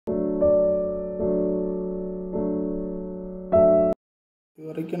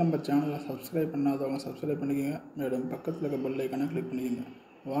இதுவரைக்கும் நம்ம சேனலை சப்ஸ்கிரைப் பண்ணாதவங்க சப்ஸ்கிரைப் பண்ணிக்கோங்க. மேலும் பக்கத்தில் இருக்க பெல் ஐக்கானை கிளிக் பண்ணிக்கோங்க.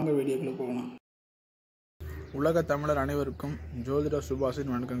 வாங்க வீடியோக்குள்ள போகலாம். உலக தமிழர் அனைவருக்கும் ஜோதிட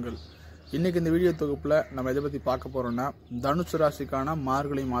சுபாஷின் வணக்கங்கள். இன்றைக்கி இந்த வீடியோ தொகுப்பில் நம்ம எதை பற்றி பார்க்க போகிறோன்னா, தனுசு ராசிக்கான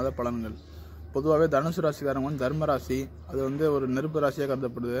மார்கழி மாத பலன்கள். பொதுவாகவே தனுசு ராசிக்காரங்க தர்ம ராசி, அது ஒரு நெருப்பு ராசியாக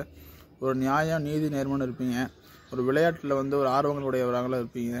கருதப்படுது. ஒரு நியாயம் நீதி நேர்மன்னு இருப்பீங்க. ஒரு விளையாட்டில் ஒரு ஆர்வங்களுடையவராக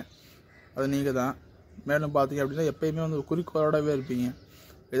இருப்பீங்க. அது நீங்கள் தான். மேலும் பார்த்தீங்க அப்படின்னா எப்பயுமே ஒரு குறிக்கோளோடவே இருப்பீங்க.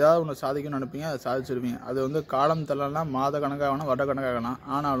 ஏதாவது ஒன்று சாதிக்கணும்னு நினைப்பீங்க, அதை சாதிச்சிருப்பீங்க. அது காலம் தள்ளலாம், மாத கணக்காகலாம், வருட கணக்காகலாம்.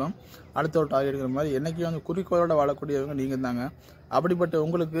 ஆனாலும் அடுத்த ஒரு டார்கெட் எடுக்கிற மாதிரி என்றைக்கும் குறிக்கோளோட வாழக்கூடியவங்க நீங்கள் தாங்க. அப்படிப்பட்ட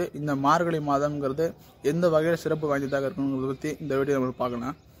உங்களுக்கு இந்த மார்கழி மாதம்ங்கிறது எந்த வகையில் சிறப்பு வாய்ந்ததாக இருக்குங்கிறத பற்றி இந்த வீடியோ நம்ம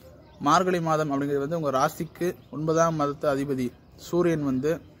பார்க்கலாம். மார்கழி மாதம் அப்படிங்கிறது உங்கள் ராசிக்கு 9ஆம் மாதத்து அதிபதி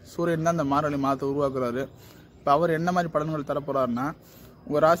சூரியன் தான் இந்த மார்கழி மாதத்தை உருவாக்குறாரு. இப்போ அவர் என்ன மாதிரி பலன்கள் தரப்போறாருன்னா,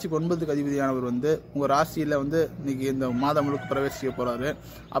 உங்கள் ராசிக்கு 9க்கு அதிபதியானவர் உங்கள் ராசியில் இன்னைக்கு இந்த மாதம் முழுக்க பிரவேசிக்க போகிறாரு.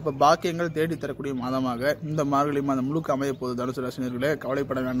 அப்போ பாக்கியங்கள் தேடி தரக்கூடிய மாதமாக இந்த மார்கழி மாதம் முழுக்க அமைய போகுது. தனுசு ராசினர்களே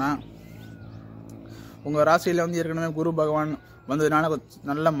கவலைப்பட வேணாம். உங்கள் ராசியில் ஏற்கனவே குரு பகவான் வந்ததுனால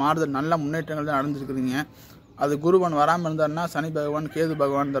நல்ல மாறுதல், நல்ல முன்னேற்றங்கள் தான் அடைஞ்சிருக்கிறீங்க. அது குருவன் வராமல் இருந்தாருன்னா சனி பகவான், கேது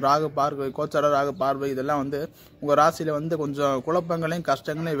பகவான், இந்த ராகு பார்வை, கோச்சார ராகு பார்வை இதெல்லாம் உங்கள் ராசியில் கொஞ்சம் குழப்பங்களையும்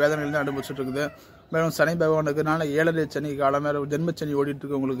கஷ்டங்களையும் வேதனைகளையும் தான் அனுபவிச்சுட்டு இருக்குது. மேலும் சனி பகவானுக்குனால 7.5 சனி காலம் வேறு ஜென்மச்சனி ஓடிட்டு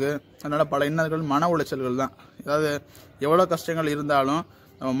இருக்கு உங்களுக்கு. அதனால் பல இன்னல்கள், மன உளைச்சல்கள் தான். அதாவது எவ்வளோ கஷ்டங்கள் இருந்தாலும்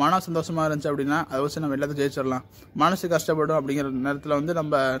நம்ம மன சந்தோஷமாக இருந்துச்சு அப்படின்னா அதை வச்சு நம்ம எல்லாத்தையும் ஜெயிச்சிடலாம். மனசு கஷ்டப்படும் அப்படிங்கிற நேரத்தில்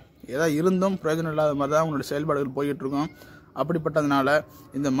நம்ம ஏதாவது இருந்தும் பிரயோஜனம் இல்லாத மாதிரி தான் உங்களுடைய செயல்பாடுகள் போய்கிட்டு இருக்கோம். அப்படிப்பட்டதுனால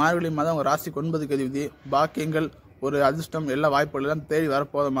இந்த மார்கழி மாதம் உங்கள் ராசிக்கு 9க்கு அதிபதி, பாக்கியங்கள், ஒரு அதிர்ஷ்டம், எல்லா வாய்ப்புகளெல்லாம் தேடி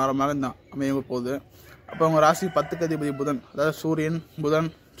வரப்போகிற மாதமாக தான் அமைய போகுது. அப்போ உங்கள் ராசிக்கு 10க்கு அதிபதி புதன், அதாவது சூரியன், புதன்,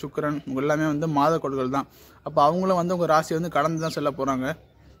 சுக்கிரன் உங்கள் எல்லாமே மாத கோள்கள் தான். அப்போ அவங்களும் உங்கள் ராசியை கடந்து தான் செல்ல போகிறாங்க.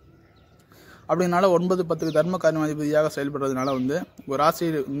 அப்படின்னால 9, 10க்கு தர்ம காரணாதிபதியாக செயல்படுறதுனால ஒரு ராசி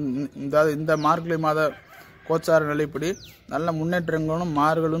இந்த மார்கழி மாத கோச்சார நிலைப்படி நல்ல முன்னேற்றங்களும்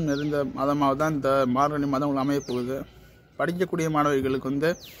மாறுகளும் நிறைந்த மாதமாக தான் இந்த மார்கழி மாதம் உங்களுக்கு அமைய போகுது. படிக்கக்கூடிய மாணவிகளுக்கு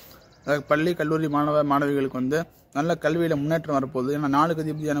பள்ளி கல்லூரி மாணவிகளுக்கு நல்ல கல்வியில் முன்னேற்றம் வரப்போகுது. ஏன்னா 4க்கு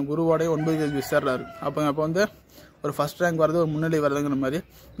அதிபதியான குருவோடைய 9க்கு அதிபதி சேர்றாரு. அப்போ ஒரு ஃபர்ஸ்ட் ரேங்க் வருது, ஒரு முன்னிலை வருதுங்கிற மாதிரி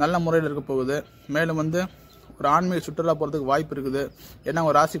நல்ல முறையில் இருக்க போகுது. மேலும் ஒரு ஆன்மீக சுற்றுலா போகிறதுக்கு வாய்ப்பு இருக்குது. ஏன்னா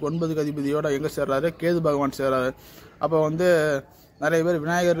ஒரு ராசிக்கு 9க்கு அதிபதியோட எங்கே சேர்றாரு, கேது பகவான் சேர்றாரு. அப்போ நிறைய பேர்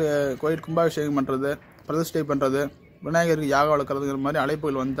விநாயகர் கோயில் கும்பாபிஷேகம் பண்ணுறது, பிரதிஷ்டை பண்ணுறது, விநாயகருக்கு யாக வளர்க்குறதுங்கிற மாதிரி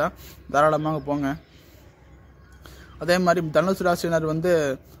அழைப்புகள் வந்தால் தாராளமாக போங்க. அதே மாதிரி தனுசு ராசினர்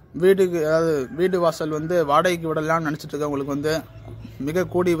வீடுக்கு, அதாவது வீடு வாசல் வாடகைக்கு விடலாம்னு நினச்சிட்டு இருக்கவங்களுக்கு மிக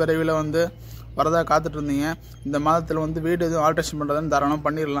கூடி விரைவில் வரதா காத்துட்டு இருந்தீங்க. இந்த மாதத்தில் வீடு எதுவும் ஆல்ட்ரேஷன் பண்ணுறதுன்னு தாராளமாக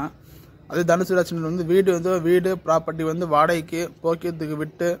பண்ணிடலாம். அதே தனுசு ராசினர் வீடு ப்ராப்பர்ட்டி வாடகைக்கு போக்கியத்துக்கு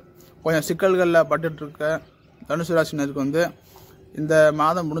விட்டு கொஞ்சம் சிக்கல்களில் பட்டுட்டு இருக்க தனுசு ராசினருக்கு இந்த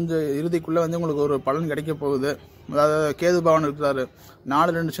மாதம் முடிஞ்ச இறுதிக்குள்ளே உங்களுக்கு ஒரு பலன் கிடைக்க போகுது. அதாவது கேது பகவான் இருக்கிறாரு,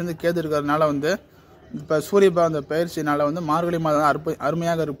 4-2 சேர்ந்து கேது இருக்கிறதுனால இப்போ சூரிய பகவான் பயிற்சினால மார்கழி மாதம்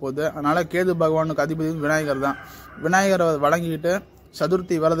அருமையாக இருப்போது. அதனால் கேது பகவானுக்கு அதிபதி விநாயகர் தான். விநாயகரை வழங்கிக்கிட்டு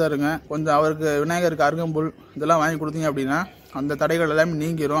சதுர்த்தி விரதம் இருங்க. கொஞ்சம் அவருக்கு விநாயகருக்கு அருகம்புல் இதெல்லாம் வாங்கி கொடுத்தீங்க அப்படின்னா அந்த தடைகள் எல்லாமே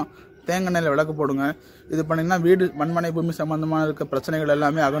நீங்கிரும். தேங்காய் எண்ணெயில் விளக்கு போடுங்க. இது பண்ணிங்கன்னா வீடு, மண்மனை, பூமி சம்பந்தமான இருக்க பிரச்சனைகள்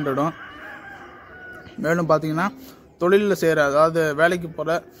எல்லாமே அகன்றிடும். மேலும் பார்த்தீங்கன்னா தொழிலில் செய்கிற, அதாவது வேலைக்கு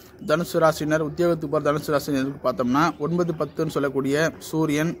போகிற தனுசு ராசினர், உத்தியோகத்துக்கு போகிற தனுசு ராசினருக்கு பார்த்தோம்னா 9, 10ன்னு சொல்லக்கூடிய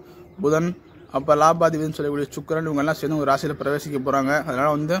சூரியன், புதன், அப்போ லாபாதிபதினு சொல்லக்கூடிய சுக்கிரன் இவங்கெல்லாம் சேர்ந்து ஒரு ராசியில் பிரவேசிக்க போகிறாங்க.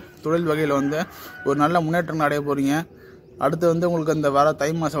 அதனால் தொழில் வகையில் ஒரு நல்ல முன்னேற்றம் அடைய போகிறீங்க. அடுத்து உங்களுக்கு இந்த வர தை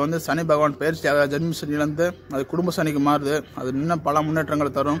மாதம் சனி பகவான் பயிற்சியாக ஜென்ம சனியிலேருந்து அது குடும்ப சனிக்கு மாறுது. அது இன்னும் பல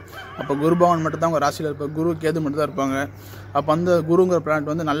முன்னேற்றங்களை தரும். அப்போ குரு பகவான் மட்டும் தான் உங்கள் ராசியில் இருப்பாங்க, குரு கேது மட்டும் தான் இருப்பாங்க. அப்போ குருங்கிற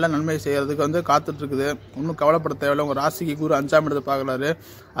பிளானட் நல்ல நன்மை செய்கிறதுக்கு காத்துட்ருக்குது. இன்னும் கவலைப்பட தேவையில்லை. உங்கள் ராசிக்கு குரு 5ஆம் இடத்தை பார்க்குறாரு.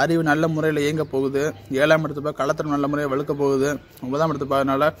 அறிவு நல்ல முறையில் இயங்க போகுது. 7ஆம் இடத்தை பார்க்க கலத்திரம் நல்ல முறையில் வலுக்க போகுது. 9ஆம் இடத்தை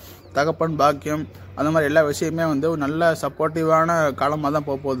பார்க்கறதுனால தகப்பன், பாக்கியம், அந்த மாதிரி எல்லா விஷயமே ஒரு நல்ல சப்போர்ட்டிவான காலமாக தான்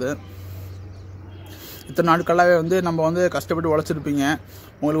போகுது. இத்தனை நாட்களாகவே நம்ம கஷ்டப்பட்டு உழைச்சிருப்பீங்க.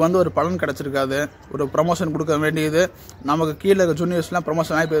 உங்களுக்கு ஒரு பலன் கிடச்சிருக்காது. ஒரு ப்ரமோஷன் கொடுக்க வேண்டியது நமக்கு கீழே இருக்க ஜூனியர்ஸ்லாம்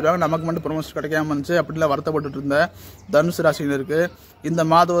ப்ரமோஷன் ஆகி போயிடுவாங்க, நமக்கு மட்டும் ப்ரமோஷன் கிடைக்காம இருந்துச்சு. அப்படிலாம் வருத்தப்பட்டு இருந்த தனுசு ராசினருக்கு இந்த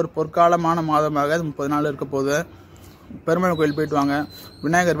மாதம் ஒரு பொற்காலமான மாதமாக 30 நாள் இருக்க போகுது. பெருமாள் கோயில் போயிட்டு வாங்க.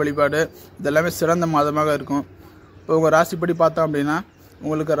 விநாயகர் வழிபாடு இதெல்லாமே சிறந்த மாதமாக இருக்கும். இப்போ உங்கள் ராசிப்படி பார்த்தோம் அப்படின்னா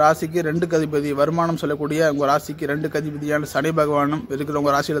உங்களுக்கு ராசிக்கு 2க்கு அதிபதி, வருமானம் சொல்லக்கூடிய உங்கள் ராசிக்கு 2க்கு அதிபதியான சனி பகவானும் இருக்கிற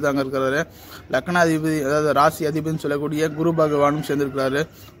உங்கள் ராசியில் தாங்க இருக்கிறாரு. லக்னாதிபதி, அதாவது ராசி அதிபதினு சொல்லக்கூடிய குரு பகவானும் சேர்ந்துருக்கிறாரு.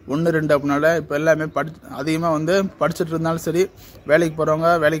 1, 2 அப்படின்னால இப்போ எல்லாமே அதிகமாக படிச்சுட்டு இருந்தாலும் சரி, வேலைக்கு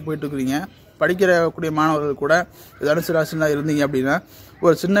போகிறவங்க வேலைக்கு போயிட்டு இருக்கிறீங்க, படிக்கிறக்கூடிய மாணவர்கள் கூட தனுசு ராசிலாம் இருந்தீங்க அப்படின்னா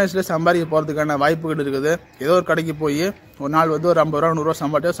ஒரு சின்ன வயசுல சம்பாதிக்க போகிறதுக்கான வாய்ப்புகள் இருக்குது. ஏதோ ஒரு கடைக்கு போய் ஒரு நாள் வந்து ஒரு 50 ரூபா 100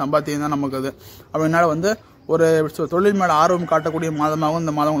 ரூபா சம்பாத்தியம் தான் நமக்கு அது. அப்படினால வந்து ஒரு தொழில் மேலே ஆர்வம் காட்டக்கூடிய மாதமாகவும்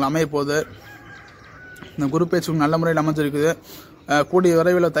இந்த மாதம் அமைய போகுது. இந்த குரு பேச்சு நல்ல முறையில் அமைஞ்சிருக்குது. கூடிய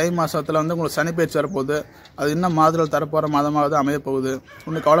விரைவில் தை மாதத்தில் வந்து உங்களுக்கு சனி பேச்சு வரப்போகுது. அது இன்னும் மாதத்தில் தரப்போகிற மாதமாக தான் அமைய போகுது.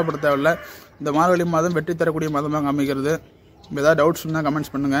 ஒன்றும் கவலைப்பட தேவையில்லை. இந்த மார்கழி மாதம் வெற்றி தரக்கூடிய மாதமாக அமைகிறது. ஏதாவது டவுட்ஸ் இருந்தால்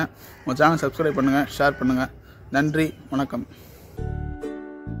கமெண்ட்ஸ் பண்ணுங்கள். உங்கள் சேனல் சப்ஸ்கிரைப் பண்ணுங்கள், ஷேர் பண்ணுங்கள். நன்றி, வணக்கம்.